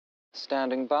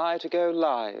Standing by to go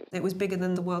live. It was bigger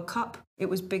than the World Cup. It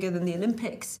was bigger than the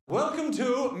Olympics. Welcome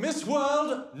to Miss World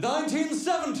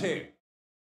 1970.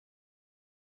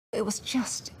 It was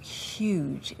just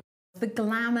huge. The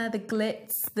glamour, the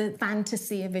glitz, the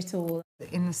fantasy of it all.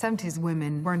 In the 70s,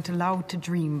 women weren't allowed to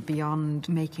dream beyond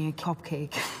making a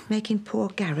cupcake. Making poor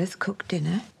Gareth cook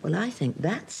dinner? Well, I think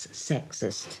that's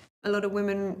sexist. A lot of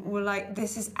women were like,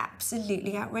 this is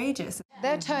absolutely outrageous.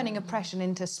 They're turning oppression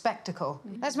into spectacle.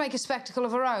 Let's make a spectacle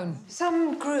of our own.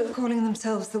 Some group calling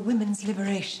themselves the Women's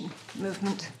Liberation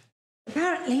Movement.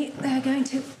 Apparently, they're going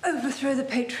to overthrow the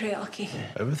patriarchy.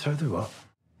 Overthrow the what?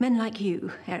 Men like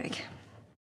you, Eric.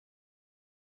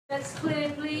 That's clear,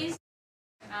 please.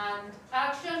 And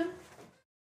action.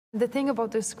 The thing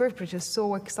about this script, which is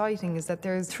so exciting, is that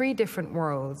there's 3 different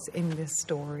worlds in this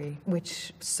story,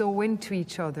 which sew into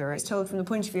each other. It's told from the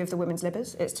point of view of the women's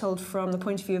libbers. It's told from the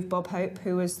point of view of Bob Hope,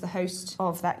 who was the host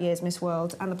of that year's Miss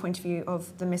World, and the point of view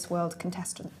of the Miss World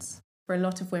contestants. For a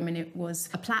lot of women, it was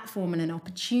a platform and an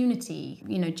opportunity.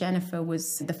 You know, Jennifer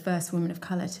was the first woman of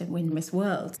colour to win Miss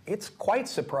World. It's quite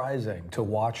surprising to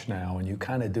watch now, and you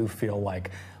kind of do feel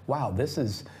like, wow, this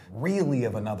is really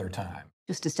of another time.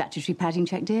 Just a statutory padding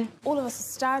check, dear. All of us are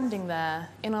standing there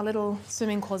in our little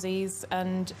swimming quasies,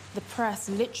 and the press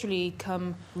literally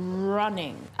come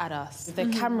running at us. The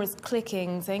cameras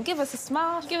clicking, saying, give us a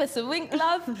smile, give us a wink,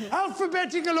 love.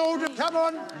 Alphabetical order, come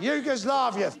on,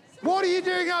 Yugoslavia. What are you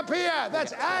doing up here?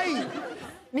 That's A.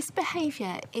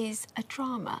 Misbehaviour is a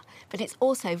drama, but it's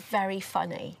also very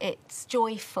funny. It's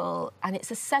joyful, and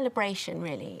it's a celebration,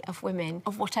 really, of women,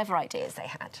 of whatever ideas they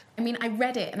had. I mean, I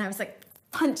read it and I was like,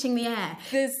 punching the air.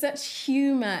 There's such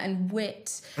humour and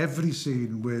wit. Every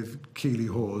scene with Keeley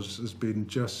Hawes has been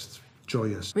just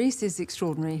joyous. Rhys is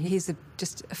extraordinary. He's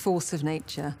just a force of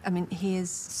nature. I mean, he is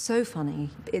so funny.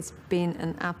 It's been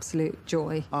an absolute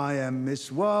joy. I am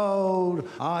Miss World,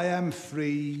 I am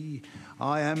free,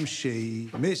 I am she,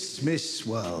 Miss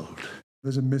World.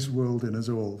 There's a Miss World in us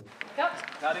all. Cut.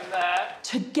 Cutting there.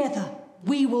 Together,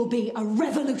 we will be a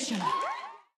revolution.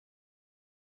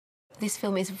 This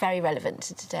film is very relevant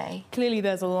to today. Clearly,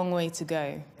 there's a long way to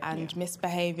go, and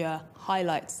Misbehaviour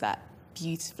highlights that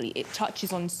beautifully. It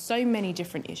touches on so many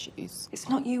different issues. It's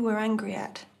not you we're angry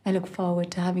at. I look forward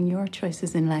to having your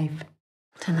choices in life.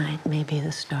 Tonight may be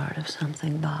the start of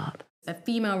something, Bob. A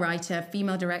female writer,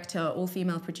 female director, all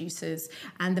female producers,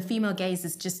 and the female gaze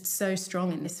is just so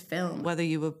strong in this film. Whether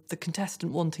you were the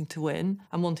contestant wanting to win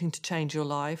and wanting to change your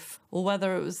life, or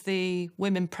whether it was the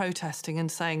women protesting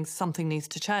and saying something needs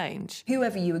to change.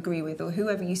 Whoever you agree with or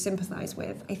whoever you sympathise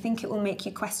with, I think it will make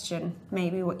you question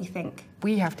maybe what you think.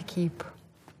 We have to keep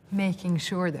making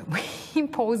sure that we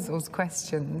pose those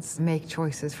questions, make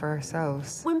choices for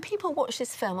ourselves. When people watch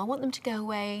this film, I want them to go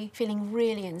away feeling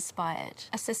really inspired.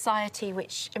 A society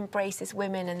which embraces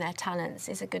women and their talents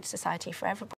is a good society for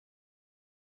everybody.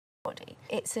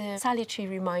 It's a salutary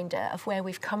reminder of where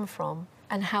we've come from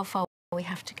and how far we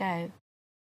have to go.